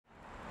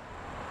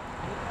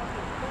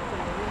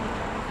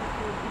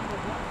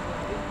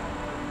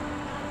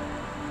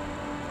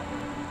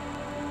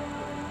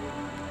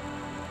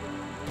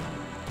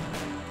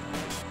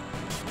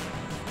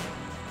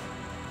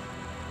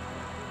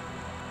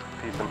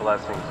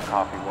blessings,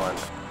 Kofie 1,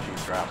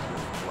 Chief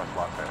Draftsman, West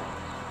Los Angeles.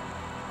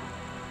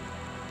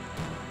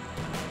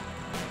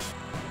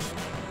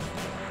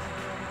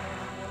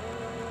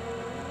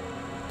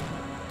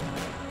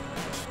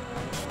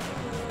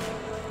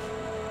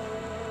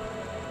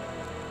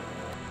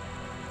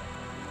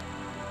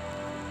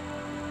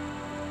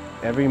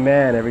 Every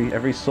man,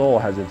 every soul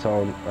has its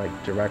own like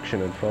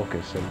direction and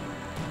focus, and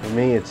for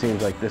me it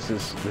seems like this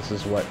is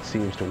what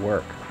seems to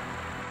work.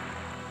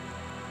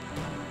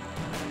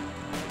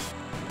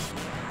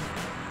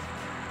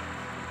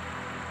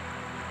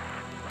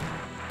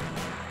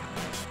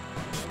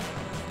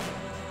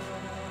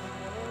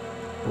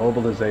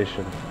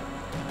 Mobilization.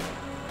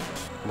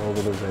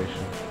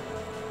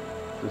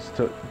 Just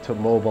to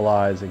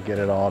mobilize and get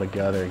it all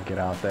together and get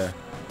out there.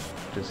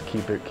 Just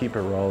keep it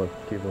rolling,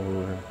 keep it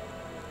moving.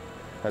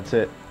 That's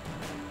it.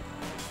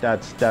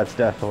 That's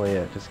definitely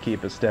it. Just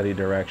keep a steady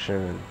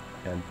direction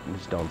and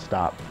just don't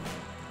stop.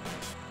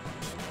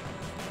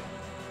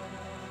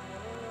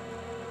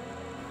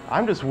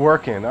 I'm just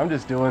working. I'm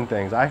just doing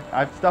things.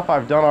 Stuff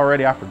I've done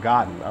already, I've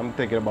forgotten. I'm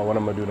thinking about what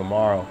I'm gonna do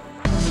tomorrow.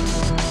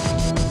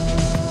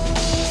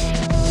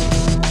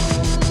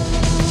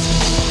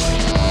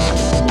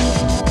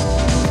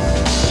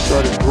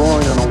 Started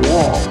drawing on a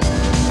wall.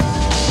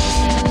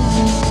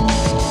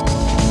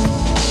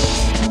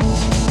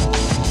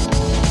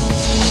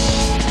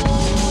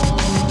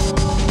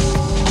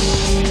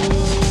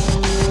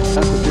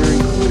 That's a very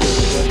clear.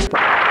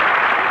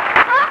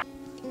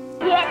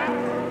 Yes,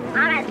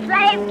 I'm a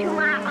slave to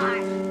my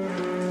art.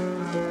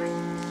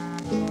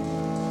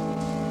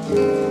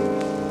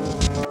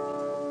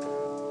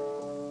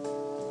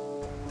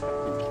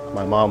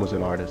 My mom was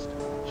an artist.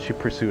 She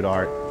pursued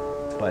art,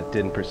 but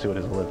didn't pursue it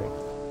as a living.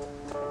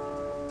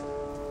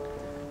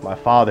 My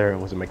father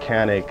was a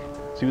mechanic,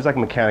 so he was like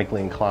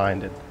mechanically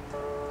inclined, and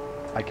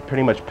I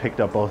pretty much picked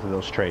up both of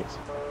those traits.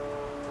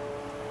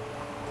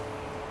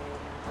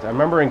 I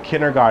remember in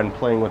kindergarten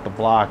playing with the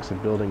blocks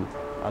and building.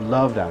 I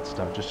love that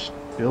stuff, just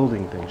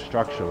building things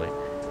structurally.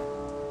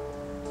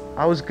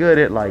 I was good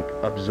at like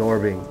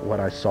absorbing what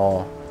I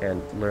saw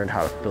and learned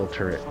how to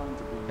filter it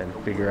and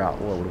figure out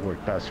what would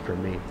work best for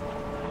me.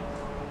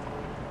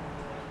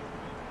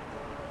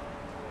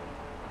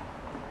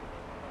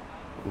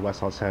 In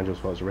West Los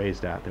Angeles, where I was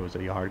raised at, there was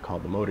a yard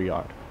called the Motor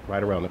Yard,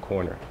 right around the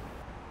corner.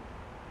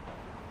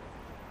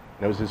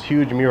 There was this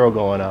huge mural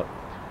going up,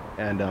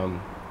 and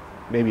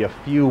maybe a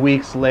few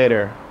weeks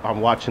later, I'm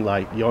watching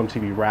like Yo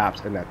MTV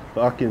Raps, and that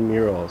fucking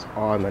mural is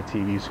on the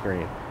TV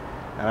screen.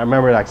 And I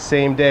remember that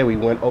same day we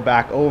went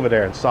back over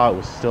there and saw it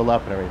was still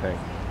up and everything.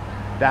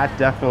 That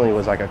definitely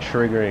was like a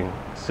triggering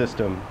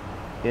system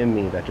in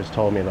me that just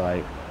told me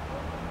like,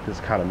 this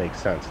kind of makes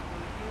sense.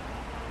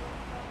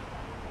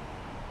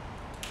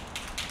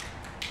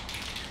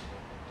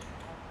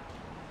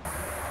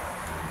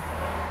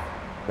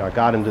 I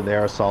got into the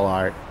aerosol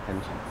art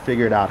and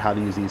figured out how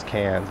to use these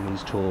cans and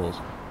these tools.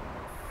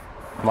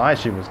 My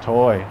shit was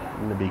toy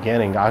in the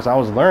beginning, guys. I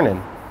was learning.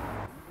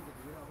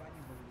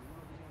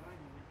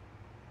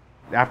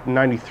 After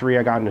 '93,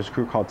 I got in this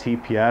crew called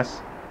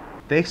TPS.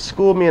 They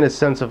schooled me in a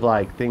sense of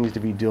like things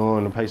to be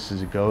doing and places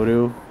to go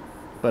to,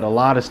 but a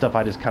lot of stuff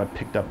I just kind of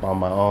picked up on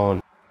my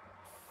own.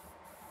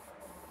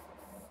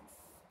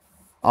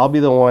 I'll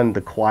be the one,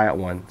 the quiet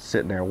one,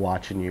 sitting there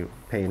watching you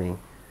painting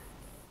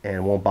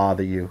and won't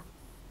bother you.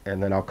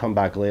 And then I'll come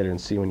back later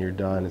and see when you're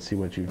done and see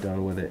what you've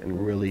done with it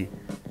and really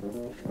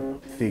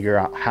figure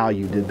out how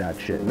you did that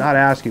shit. Not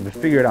ask you, but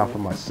figure it out for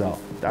myself.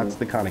 That's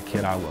the kind of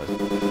kid I was.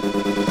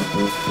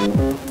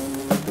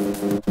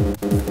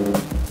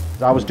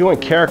 I was doing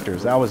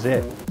characters, that was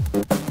it.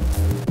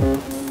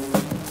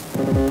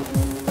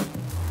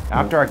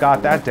 After I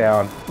got that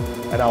down,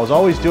 and I was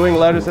always doing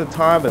letters at the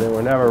time, but they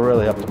were never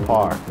really up to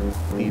par.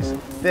 These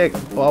thick,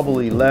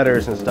 bubbly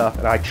letters and stuff,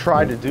 and I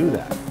tried to do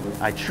that.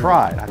 I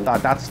tried. I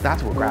thought that's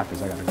what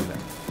graphics, I gotta do that.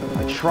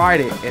 I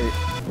tried it and it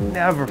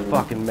never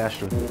fucking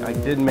meshed with me.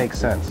 It didn't make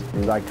sense.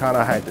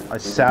 I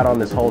sat on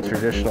this whole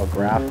traditional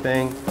graph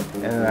thing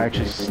and then I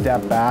actually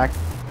stepped back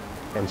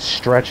and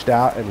stretched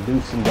out and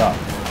loosened up.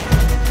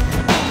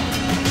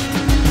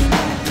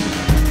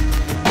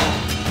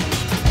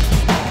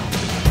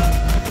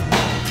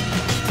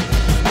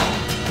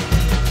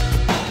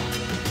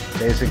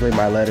 Basically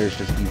my letters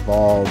just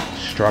evolved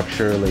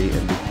structurally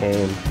and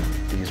became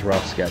these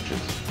rough sketches.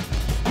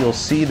 You'll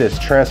see this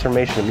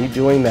transformation of me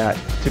doing that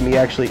to me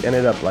actually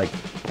ended up like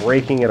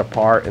breaking it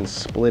apart and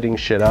splitting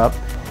shit up,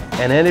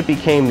 and then it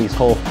became these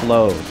whole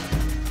flows.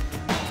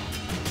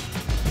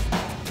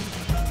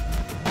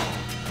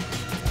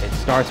 It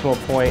starts from a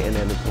point and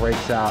then it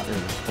breaks out and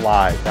it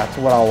flies. That's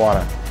what I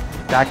wanna.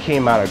 That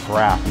came out of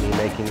graph, me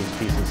making these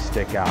pieces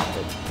stick out.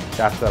 But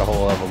that's that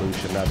whole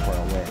evolution. That's where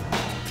I went.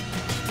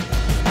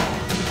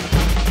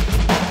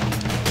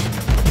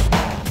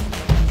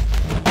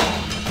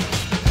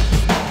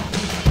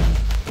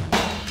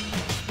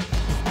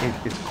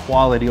 It's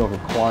quality over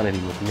quantity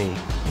with me.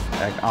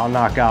 Like I'll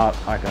knock out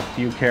like a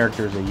few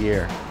characters a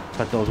year,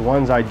 but those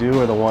ones I do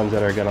are the ones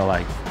that are gonna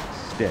like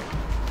stick.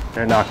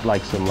 They're not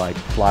like some like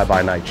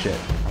fly-by-night shit.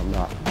 I'm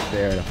not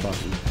there to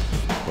fucking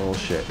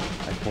bullshit.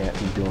 I can't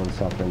be doing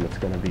something that's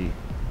gonna be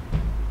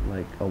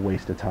like a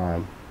waste of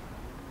time.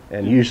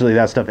 And usually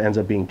that stuff ends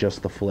up being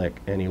just the flick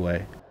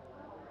anyway.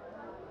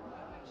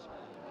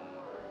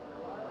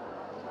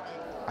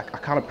 I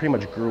kind of pretty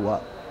much grew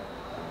up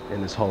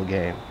in this whole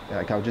game.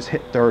 Like I just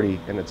hit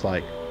 30 and it's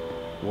like,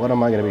 what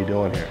am I gonna be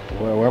doing here?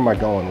 Where am I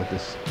going with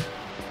this?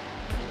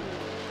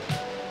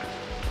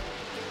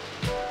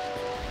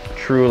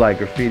 True, like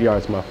graffiti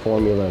art's my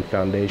formula and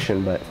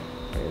foundation, but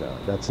you know,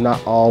 that's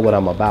not all what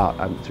I'm about.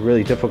 It's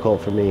really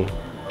difficult for me.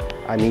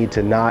 I need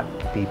to not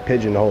be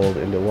pigeonholed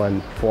into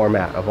one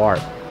format of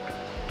art.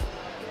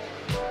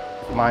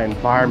 My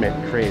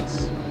environment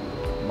creates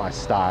my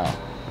style.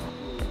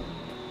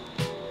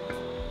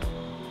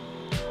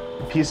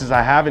 The pieces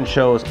I have in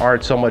shows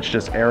aren't so much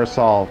just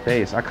aerosol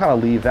based. I kind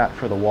of leave that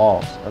for the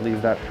walls. I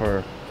leave that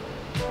for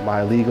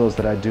my illegals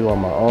that I do on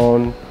my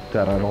own,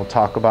 that I don't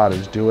talk about,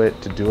 is do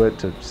it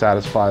to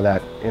satisfy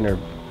that inner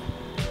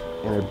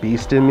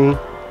beast in me.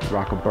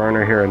 Rock a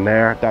burner here and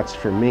there, that's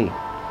for me.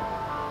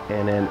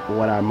 And then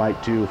what I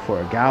might do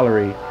for a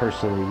gallery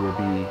personally will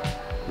be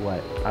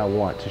what I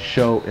want to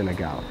show in a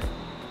gallery.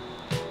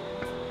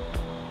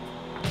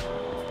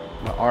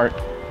 My art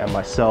and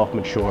myself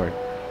matured.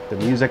 The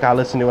music I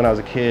listened to when I was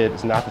a kid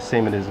is not the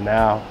same it is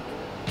now.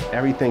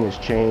 Everything has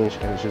changed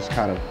and it's just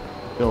kind of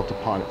built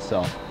upon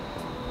itself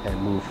and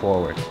moved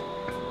forward.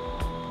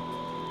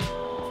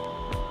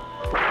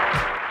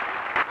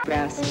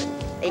 Draftsman,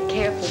 a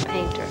careful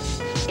painter,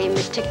 a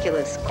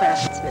meticulous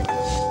craftsman.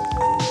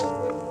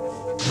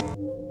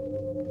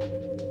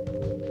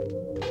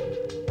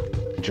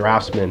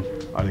 Draftsmen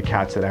are the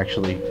cats that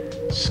actually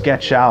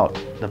sketch out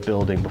the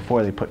building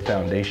before they put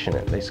foundation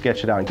in. They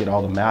sketch it out and get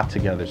all the math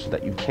together so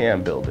that you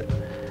can build it.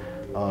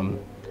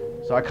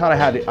 So I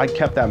kind of I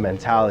kept that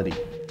mentality.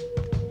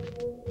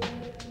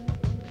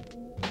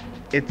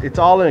 It's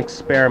all an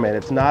experiment.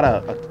 It's not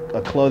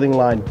a clothing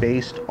line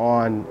based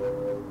on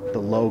the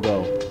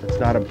logo. It's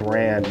not a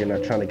brand. You're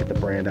not trying to get the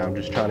brand out. I'm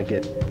just trying to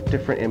get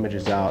different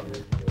images out.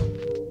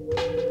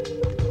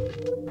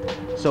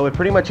 So it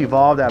pretty much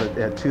evolved out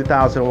of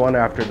 2001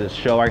 after this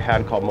show I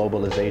had called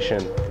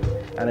Mobilization,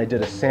 and I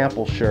did a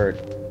sample shirt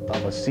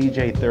of a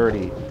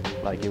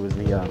CJ30, like it was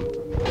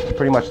it's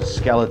pretty much the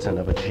skeleton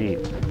of a Jeep.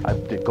 I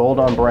did gold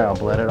on brown,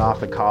 bled it off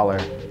the collar,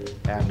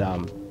 and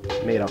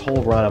made a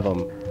whole run of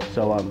them.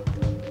 So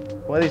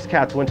one of these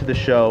cats went to the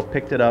show,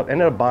 picked it up,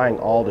 ended up buying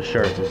all the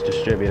shirts as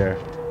distributor,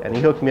 and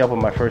he hooked me up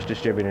with my first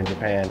distributor in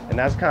Japan, and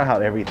that's kind of how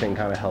everything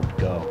kind of helped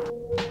go.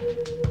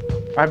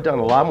 I've done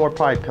a lot more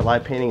probably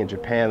collage painting in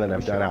Japan than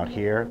I've done out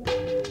here.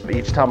 But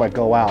each time I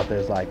go out,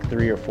 there's like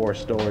 3 or 4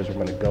 stores I'm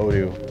gonna go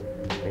to.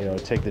 You know,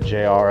 take the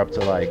JR up to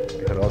like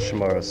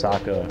Hiroshima or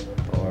Osaka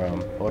or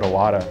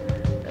Odawara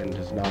and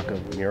just knock a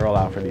mural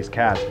out for these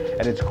cats.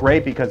 And it's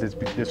great because it's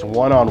this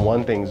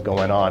one-on-one thing's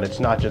going on.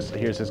 It's not just,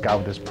 here's this guy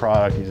with this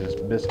product, he's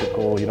this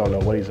mystical, you don't know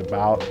what he's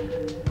about.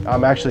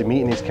 I'm actually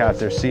meeting these cats,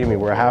 they're seeing me,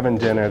 we're having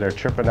dinner, they're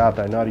tripping out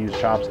that I know how to use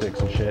chopsticks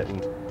and shit.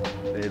 And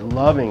they're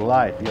loving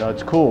life, you know,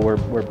 it's cool,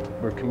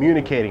 we're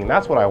communicating, and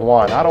that's what I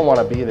want. I don't want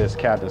to be this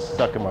cat that's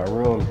stuck in my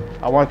room.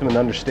 I want them to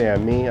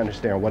understand me,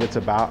 understand what it's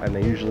about, and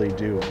they usually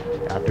do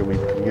after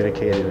we've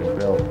communicated and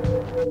built.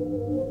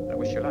 I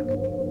wish you luck.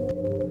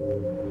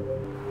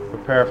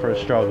 Prepare for a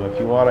struggle. If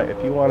you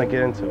want to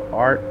get into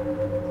art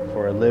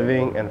for a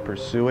living and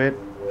pursue it,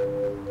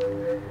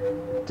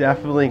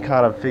 definitely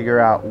kind of figure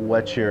out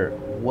what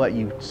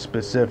you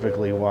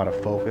specifically want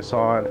to focus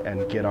on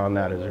and get on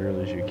that as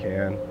early as you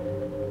can.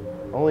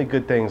 Only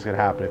good things can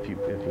happen if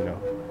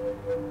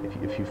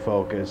you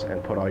focus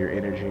and put all your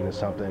energy into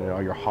something and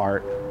all your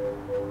heart.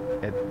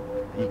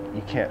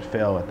 You can't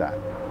fail at that.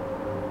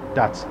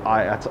 That's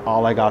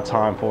all I got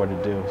time for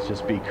to do. Is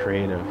just be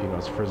creative. You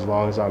know, for as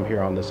long as I'm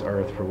here on this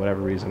earth, for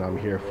whatever reason I'm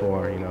here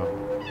for. You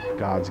know,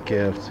 God's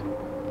gift,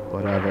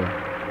 whatever.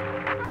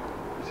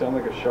 You sound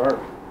like a shark.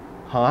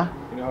 Huh?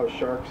 You know how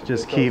sharks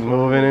just keep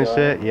moving and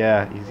shit?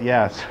 Yeah.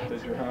 Yes.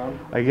 Does your hound?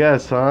 I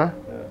guess, huh?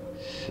 Yeah.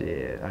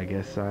 Shit, I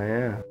guess I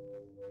am.